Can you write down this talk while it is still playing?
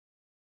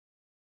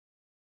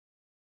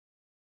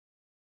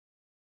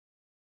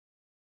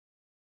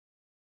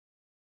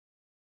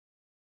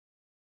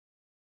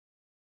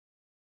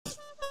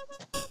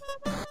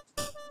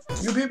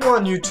You people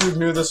on YouTube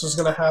knew this was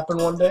gonna happen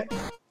one day.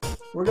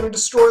 We're gonna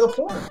destroy the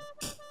porn.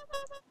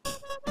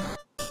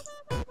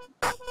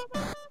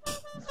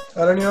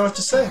 I don't even know what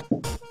to say.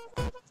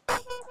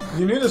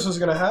 You knew this was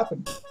gonna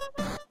happen.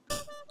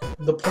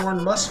 The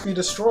porn must be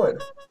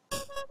destroyed.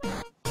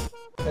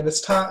 And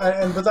it's time.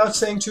 And without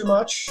saying too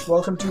much,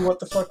 welcome to What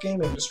the Fuck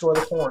Gaming. Destroy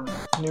the porn.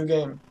 New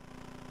game.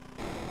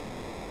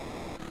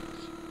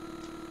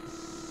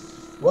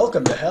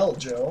 Welcome to hell,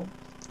 Joe.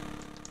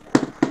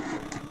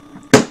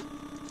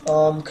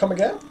 Come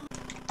again?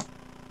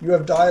 You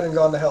have died and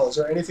gone to hell. Is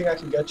there anything I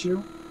can get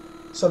you?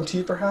 Some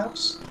tea,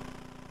 perhaps?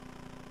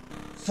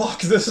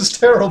 Fuck, this is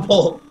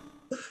terrible.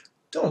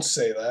 Don't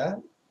say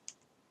that.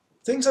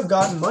 Things have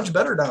gotten much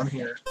better down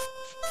here.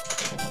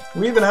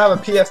 We even have a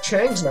PF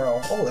Chang's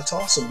now. Oh, that's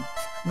awesome.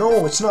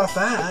 No, it's not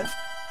that.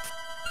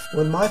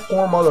 When my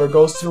poor mother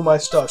goes through my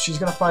stuff, she's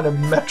gonna find a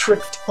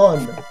metric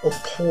ton of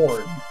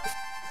porn.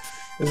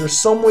 Is there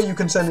some way you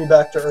can send me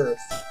back to Earth?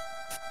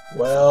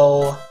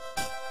 Well,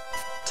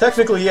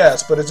 technically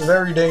yes, but it's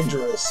very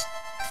dangerous.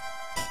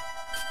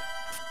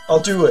 I'll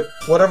do it,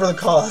 whatever the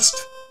cost.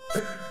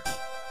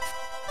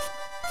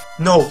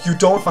 No, you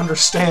don't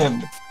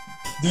understand.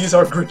 These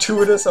are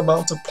gratuitous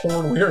amounts of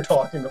porn we are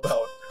talking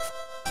about.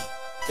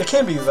 It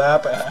can't be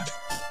that bad.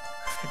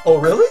 Oh,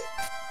 really?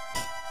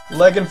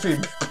 Leg and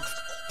feet.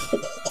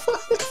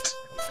 What?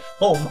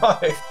 Oh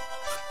my.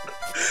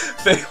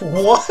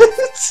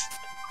 What?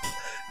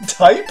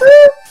 Diaper?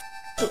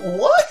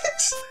 What?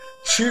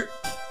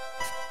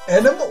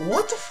 Enema?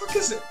 What the fuck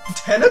is it?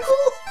 Tentacle?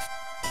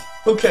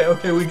 Okay,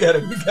 okay, we get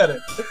it, we get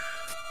it.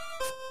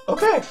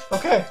 Okay,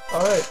 okay,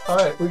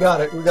 alright, we got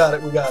it, we got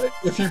it, we got it.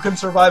 If you can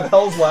survive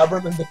Hell's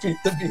Labyrinth and defeat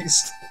the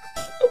beast.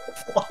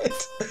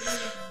 What?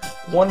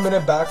 1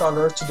 minute back on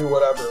Earth to do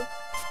whatever.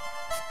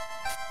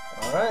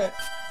 Alright.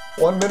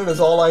 1 minute is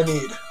all I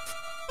need.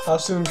 How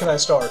soon can I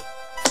start?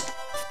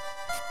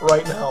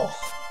 Right now.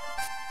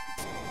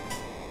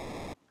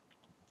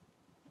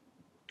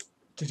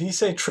 Did he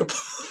say triple?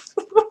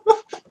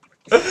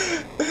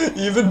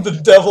 Even the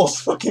devil's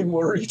fucking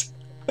worried.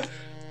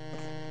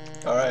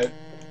 Alright.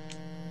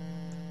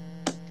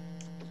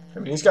 I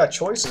mean, he's got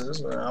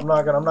choices. I'm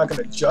not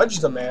gonna judge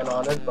the man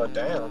on it, but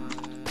damn.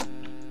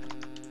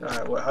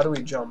 Alright, well, how do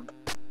we jump?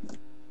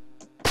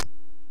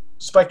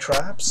 Spike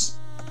traps?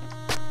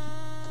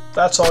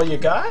 That's all you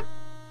got?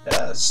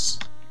 Yes.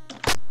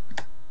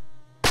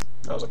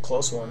 That was a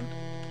close one.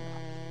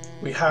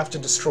 We have to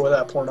destroy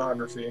that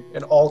pornography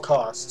at all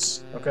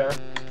costs, okay?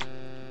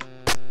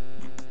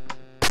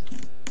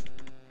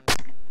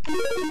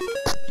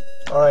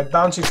 Alright,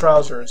 bouncy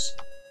trousers.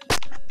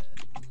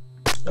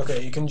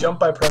 Okay, you can jump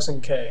by pressing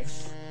K.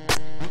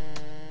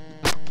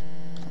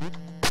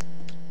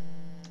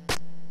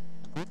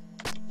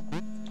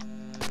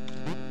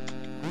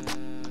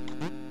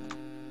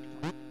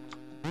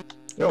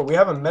 Yo, we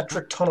have a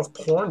metric ton of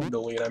porn to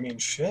delete. I mean,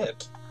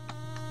 shit.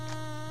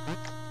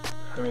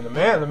 I mean, the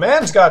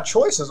man's got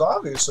choices,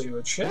 obviously,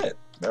 but shit.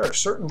 There are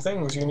certain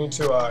things you need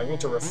to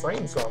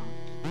refrain from.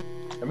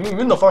 I mean,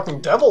 even the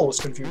fucking devil was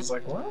confused.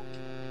 Like, what?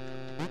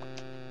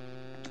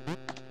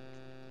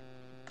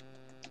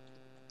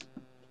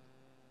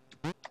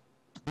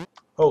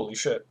 Holy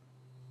shit.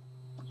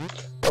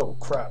 Oh,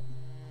 crap.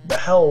 The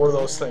hell were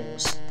those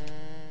things?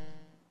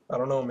 I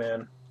don't know,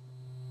 man.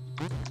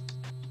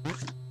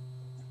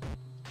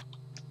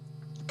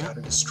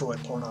 Gotta destroy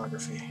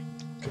pornography.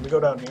 Can we go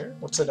down here?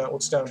 What's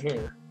down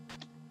here?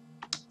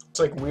 It's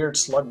like weird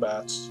slug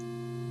bats.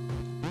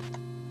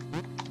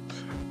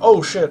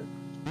 Oh, shit.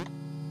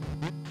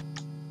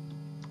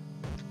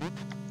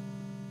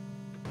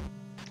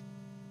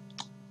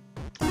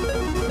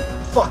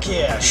 Fuck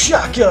yeah,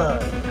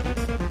 shotgun!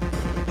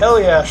 Hell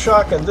yeah,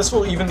 shotgun. This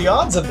will even the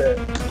odds a bit.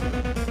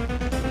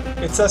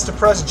 It says to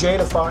press J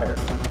to fire.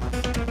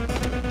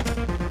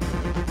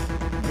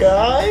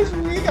 Guys,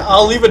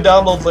 I'll leave a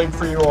download link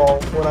for you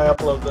all when I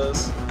upload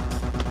this.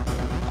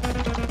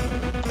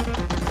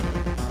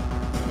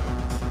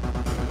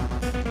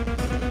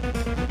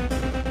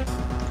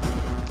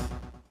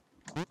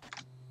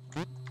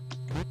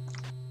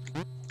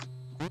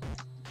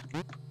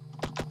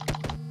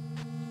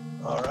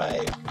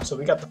 Alright, so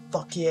we got the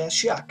fuck yeah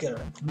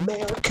shotgun.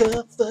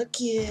 America, fuck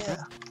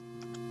yeah.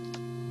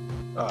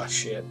 Oh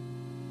shit.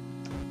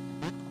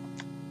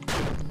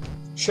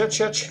 Shit,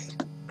 shit, shit.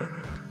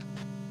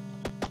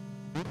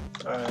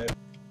 Alright.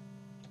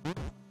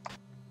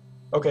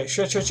 Okay,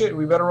 shit, shit, shit.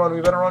 We better run,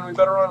 we better run, we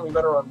better run, we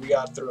better run. We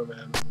got through,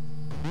 man.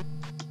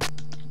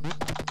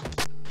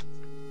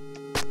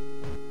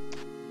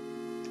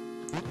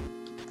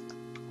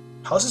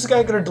 How's this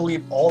guy gonna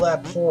delete all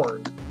that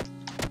porn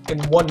in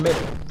 1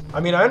 minute? I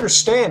mean, I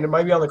understand it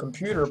might be on the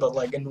computer, but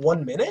like in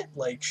 1 minute?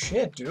 Like,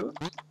 shit, dude.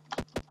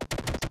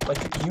 Like,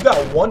 you got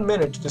 1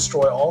 minute to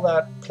destroy all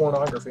that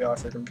pornography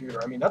off your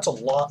computer. I mean, that's a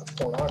lot of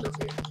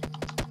pornography.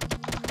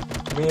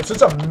 I mean, if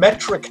it's a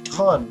metric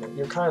ton,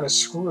 you're kind of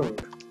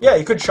screwed. Yeah,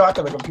 you could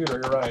shotgun the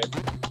computer, you're right.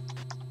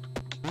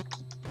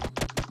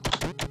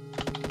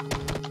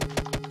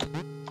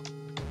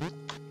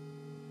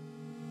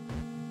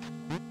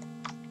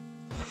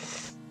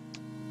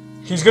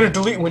 He's gonna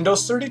delete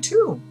Windows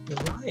 32. You're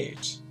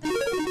right.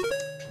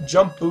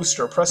 Jump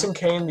booster. Pressing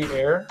K in the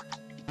air.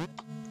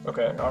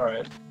 Okay,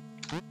 alright.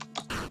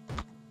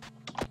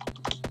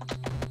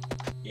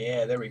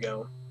 Yeah, there we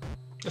go.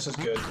 This is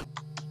good.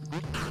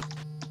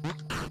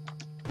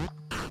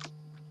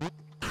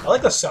 I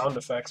like the sound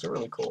effects. They're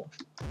really cool.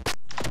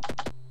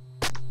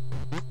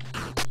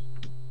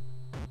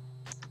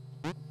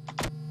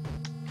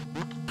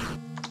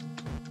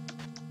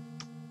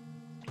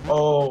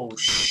 Oh,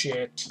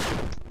 shit.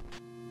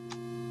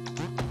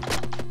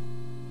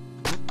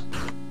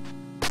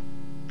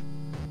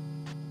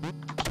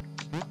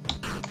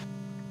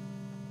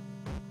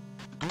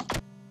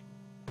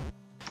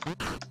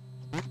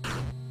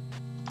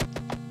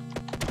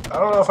 I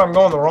don't know if I'm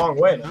going the wrong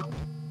way now.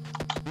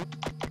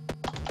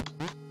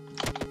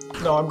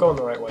 No, I'm going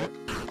the right way.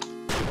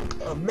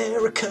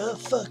 America,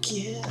 fuck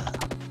yeah.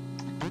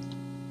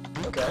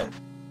 Okay.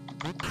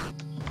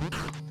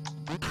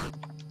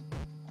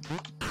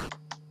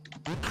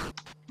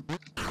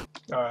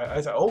 Alright,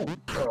 I thought, oh,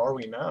 where are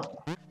we now?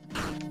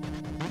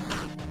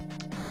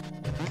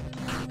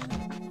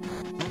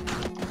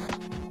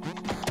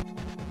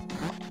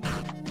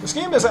 This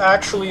game is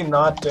actually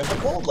not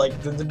difficult. Like,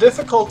 the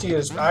difficulty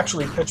is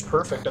actually pitch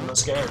perfect in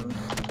this game.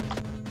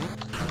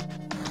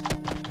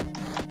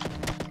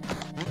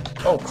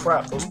 Oh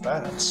crap, those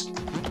bats.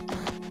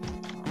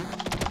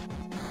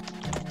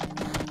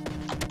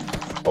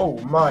 Oh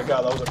my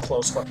god, that was a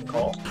close fucking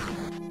call.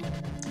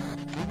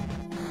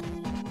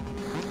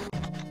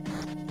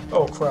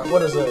 Oh crap,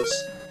 what is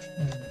this?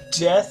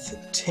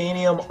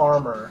 Death-tanium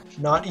armor.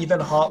 Not even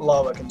hot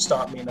lava can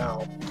stop me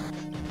now.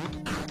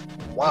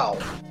 Wow.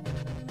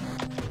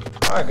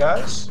 Alright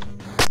guys.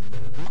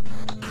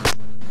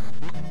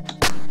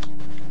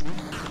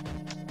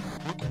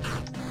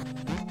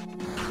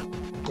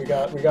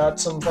 We got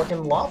some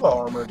fucking lava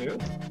armor,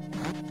 dude.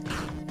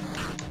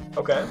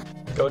 Okay.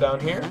 Go down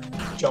here.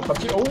 Jump up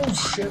here. Oh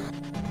shit.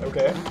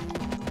 Okay.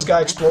 This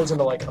guy explodes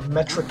into like a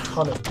metric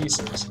ton of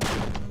pieces.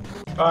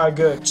 Alright,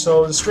 good.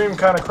 So the stream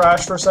kind of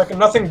crashed for a second.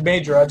 Nothing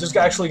major. I just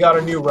actually got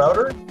a new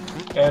router,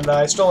 and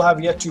I still have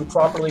yet to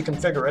properly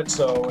configure it,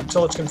 so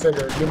until it's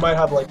configured, you might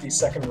have like these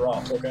second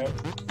drops, okay?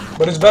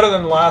 But it's better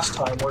than last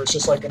time, where it's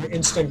just like an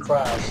instant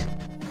crash.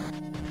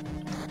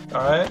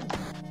 Alright?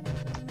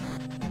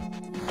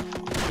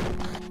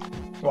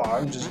 Wow,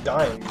 I'm just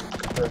dying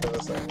compared to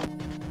this thing.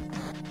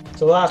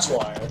 So that's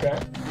why, okay?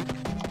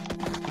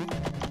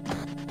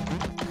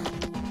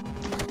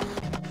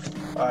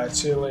 Alright,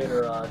 see you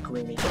later,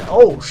 Greenie.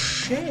 Oh,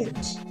 shit!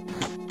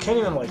 Can't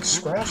even, like,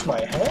 scratch my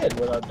head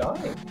without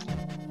dying.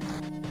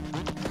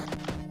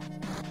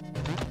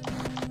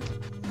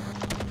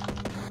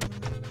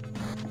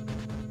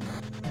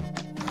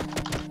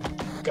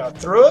 Got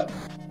through it.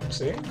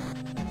 See?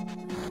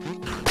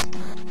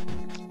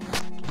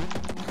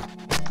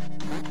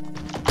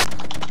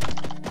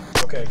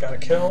 Okay, got a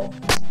kill.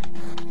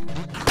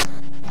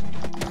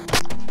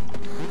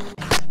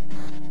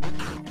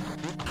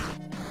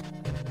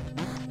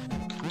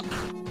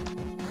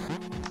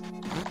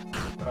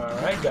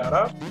 Alright, got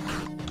up.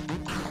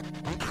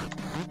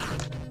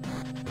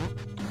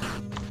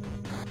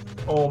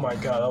 Oh my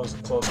god, that was a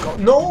close call.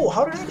 No!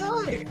 How did I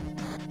die?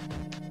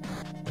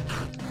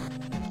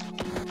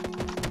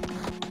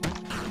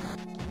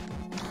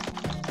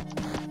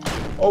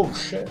 Oh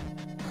shit.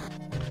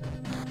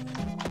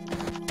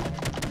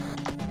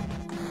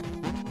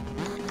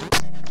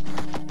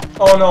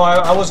 Oh no,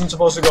 I wasn't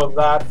supposed to go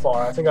that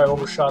far. I think I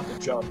overshot the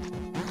jump.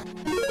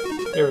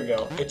 Here we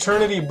go.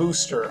 Eternity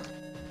Booster.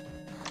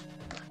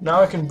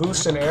 Now I can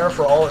boost in air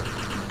for all...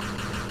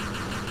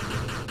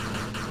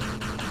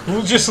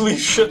 Who'll just leave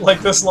shit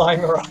like this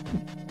lying around?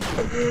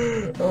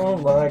 Oh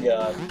my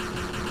god.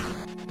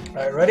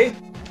 Alright, ready?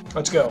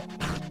 Let's go.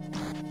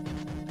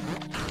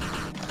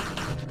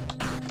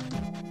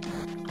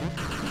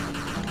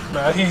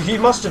 Man, he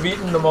must have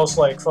eaten the most,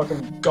 like,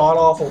 fucking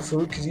god-awful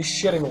food, because he's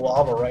shitting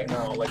lava right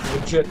now. Like,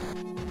 legit.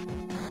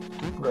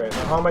 Great,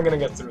 now how am I gonna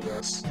get through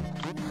this?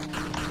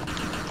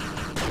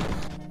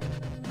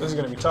 This is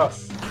gonna be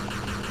tough.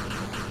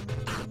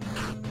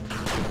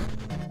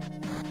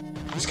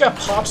 This guy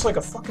pops like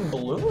a fucking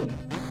balloon.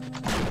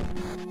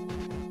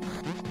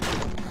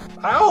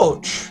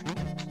 Ouch!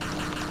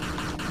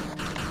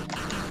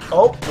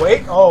 Oh,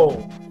 wait.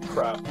 Oh,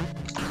 crap.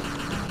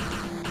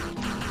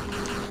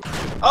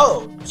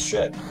 Oh,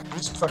 shit.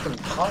 Just fucking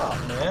pop,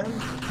 man.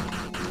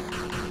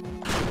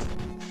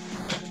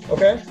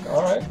 Okay,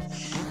 alright.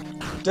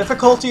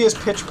 Difficulty is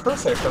pitch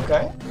perfect,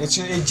 okay? It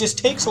just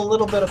takes a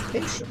little bit of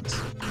patience.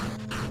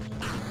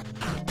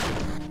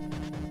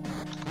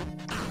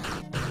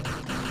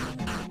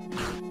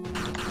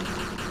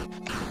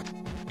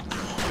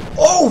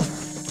 Oh,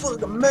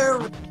 fuck,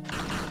 America!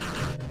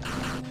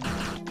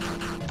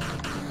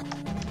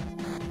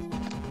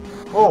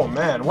 Oh,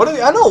 man. What are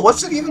they? I know,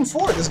 what's it even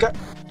for? This guy...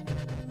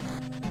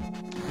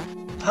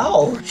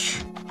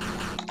 Ouch!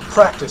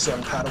 Practice,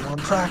 young Padawan,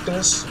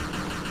 practice.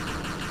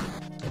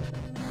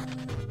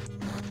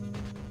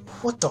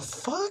 What the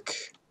fuck?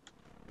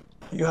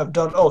 You have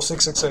done... Oh,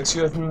 666.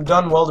 You have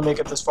done well to make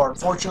it this far.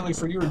 Unfortunately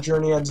for you, your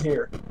journey ends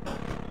here.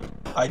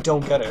 I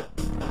don't get it.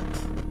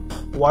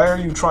 Why are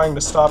you trying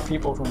to stop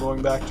people from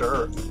going back to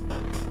Earth?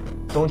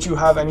 Don't you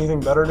have anything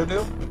better to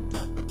do?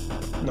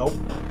 Nope.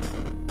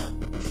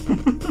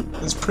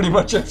 That's pretty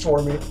much it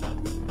for me.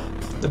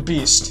 The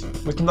Beast,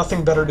 with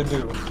nothing better to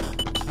do.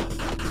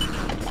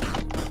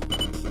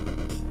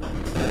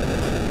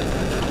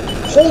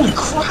 Holy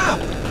crap!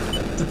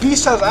 The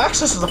Beast has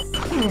access to the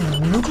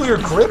fucking nuclear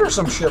grid or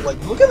some shit. Like,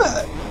 look at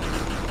that!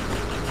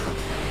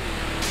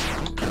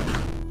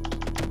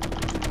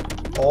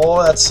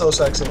 Oh, that's so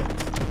sexy.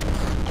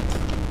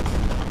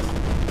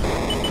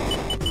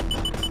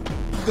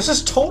 This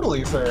is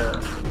totally fair.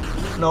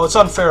 No, it's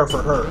unfair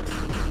for her.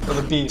 For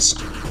the Beast.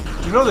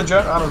 Do you know the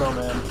I don't know,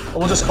 man.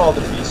 We'll just call it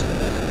the Beast.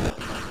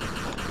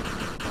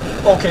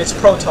 Okay, it's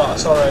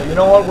Protoss. Alright, you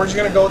know what? We're just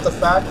gonna go with the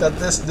fact that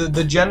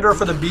the gender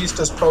for the Beast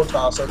is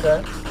Protoss,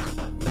 okay?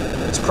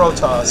 It's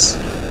Protoss.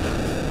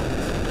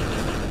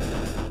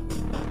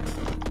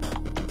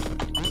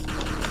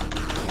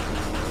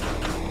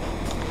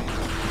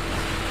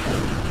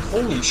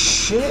 Holy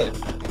shit.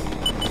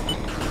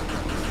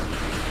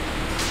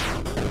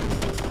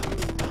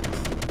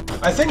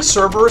 I think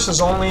Cerberus is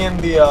only in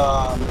the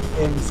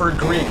for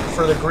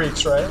the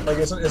Greeks, right? Like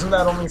isn't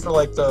that only for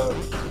like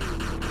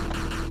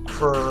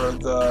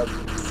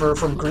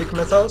from Greek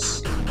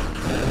mythos?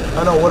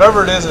 I know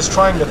whatever it is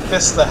trying to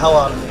fist the hell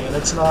out of me, and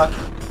it's not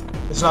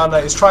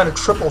nice. It's trying to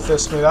triple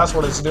fist me. That's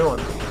what it's doing.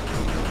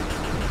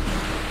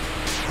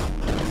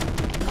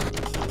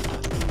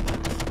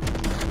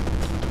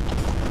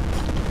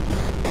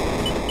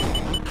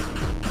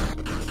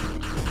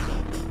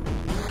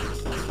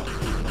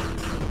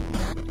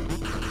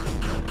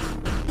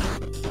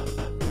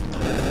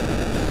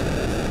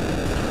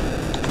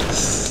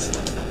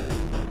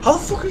 How the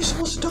fuck are you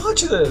supposed to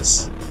dodge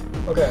this?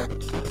 Okay.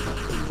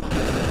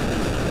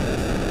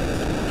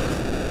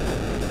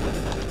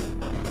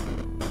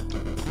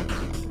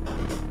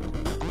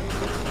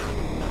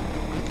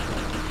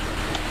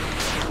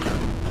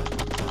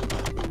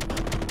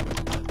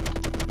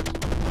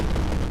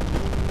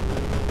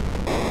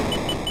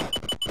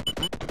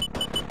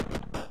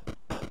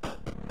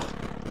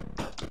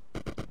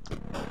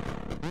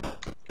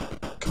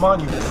 Come on,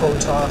 you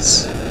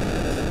Protoss.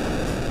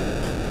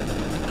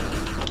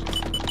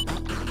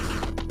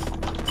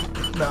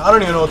 I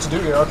don't even know what to do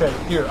here. Okay,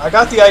 here. I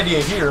got the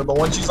idea here, but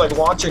when she's like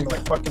launching,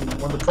 like fucking,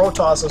 when the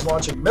Protoss is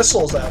launching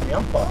missiles at me,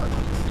 I'm fucked.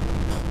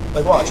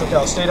 Like, watch. Okay,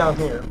 I'll stay down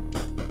here.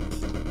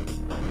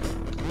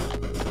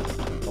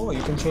 Oh,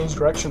 you can change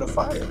direction of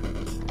fire.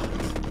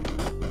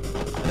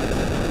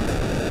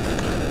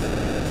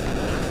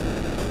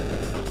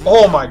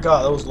 Oh my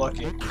god, that was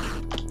lucky.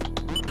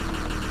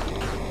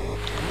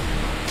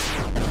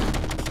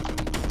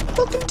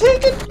 Fucking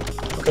take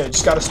it! Okay,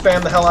 just gotta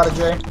spam the hell out of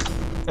Jay.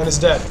 And it's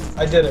dead.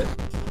 I did it.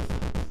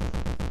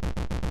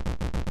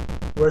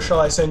 Where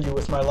shall I send you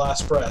with my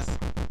last breath?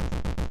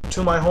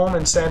 To my home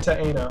in Santa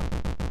Ana.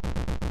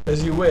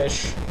 As you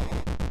wish.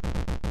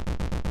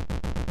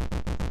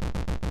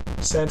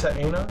 Santa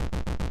Ana?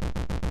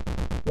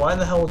 Why in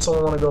the hell would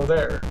someone want to go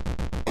there?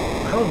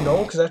 I don't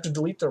know, because I have to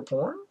delete their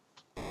porn?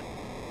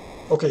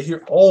 Okay,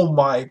 here. Oh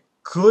my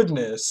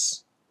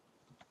goodness.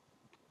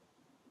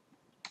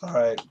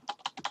 Alright.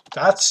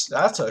 That's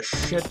a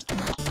shit.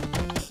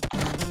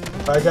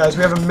 Alright guys,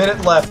 we have a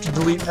minute left to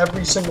delete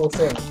every single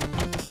thing.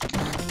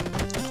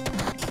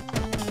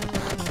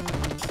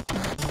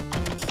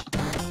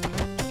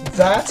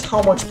 That's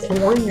how much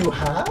porn you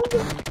have?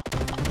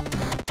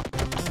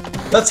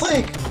 That's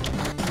like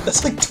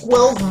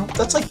 12,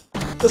 that's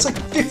like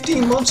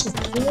 15 months of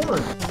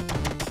porn.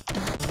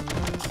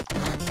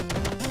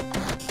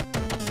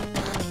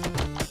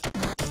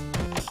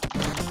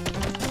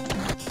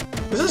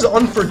 This is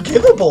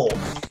unforgivable.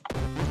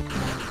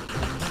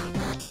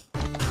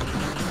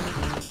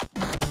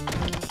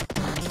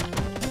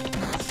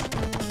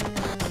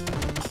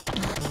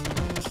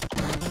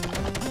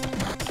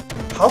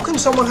 How can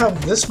someone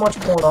have this much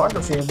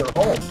pornography in their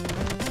home?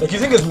 Like, you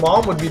think his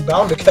mom would be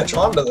bound to catch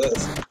on to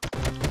this?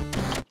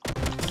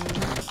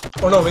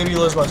 Oh no, maybe he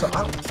lives by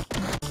himself.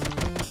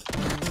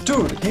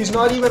 Dude, he's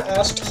not even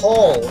as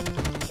tall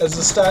as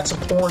the stacks of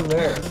porn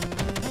there.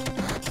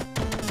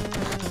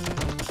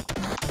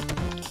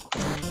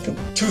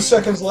 2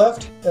 seconds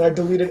left, and I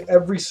deleted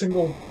every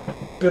single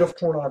bit of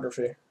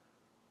pornography.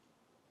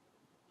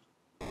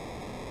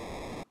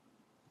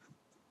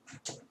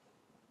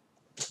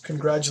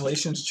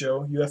 Congratulations,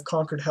 Joe. You have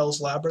conquered Hell's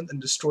Labyrinth and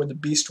destroyed the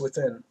beast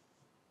within.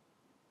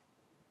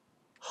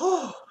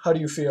 How do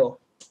you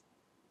feel?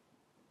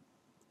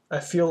 I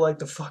feel like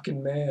the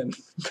fucking man.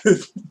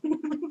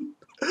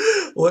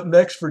 What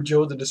next for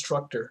Joe the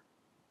Destructor?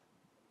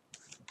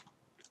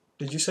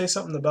 Did you say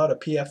something about a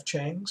PF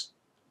Chang's?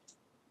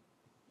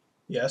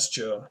 Yes,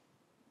 Joe.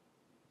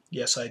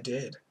 Yes, I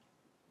did.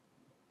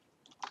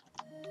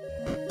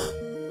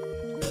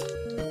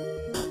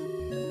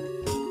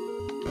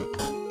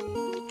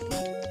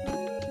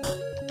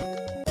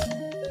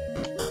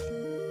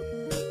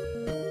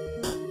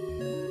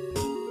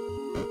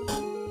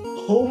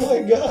 Oh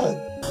my god.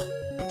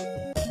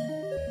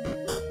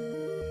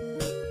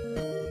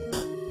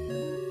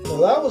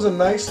 Well, that was a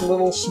nice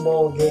little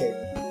small game.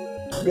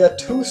 We had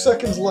 2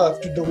 seconds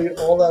left to delete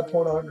all that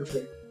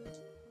pornography.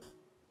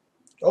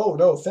 Oh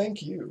no,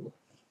 thank you.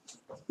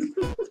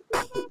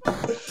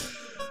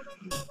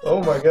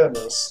 Oh my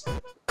goodness.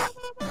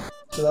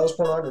 So that was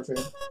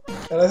pornography.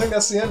 And I think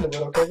that's the end of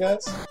it, okay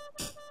guys?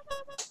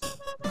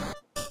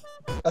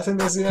 I think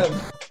that's the end.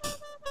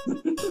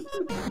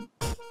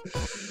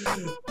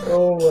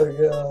 Oh my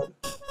god.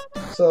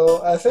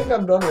 So I think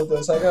I'm done with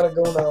this. I gotta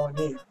go now and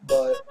eat,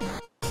 but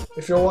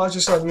if you're watching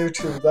this on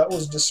YouTube, that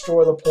was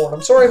Destroy the Porn.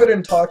 I'm sorry if I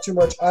didn't talk too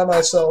much. I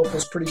myself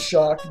was pretty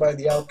shocked by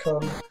the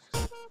outcome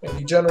and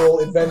the general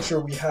adventure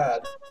we had,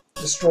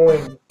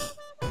 destroying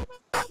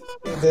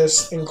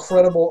this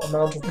incredible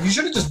amount of... He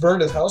should have just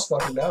burned his house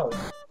fucking down.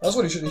 That's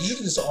what he should have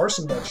just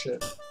arsoned that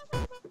shit.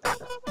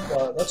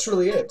 But that's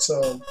really it,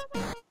 so...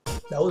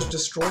 That was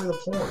Destroy the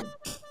Porn.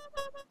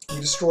 We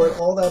destroyed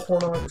all that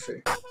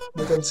pornography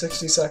within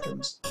 60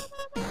 seconds.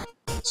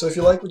 So if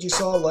you like what you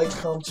saw, like,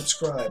 comment,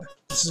 subscribe.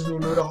 This is me,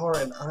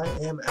 Mudahar, and I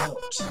am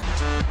out.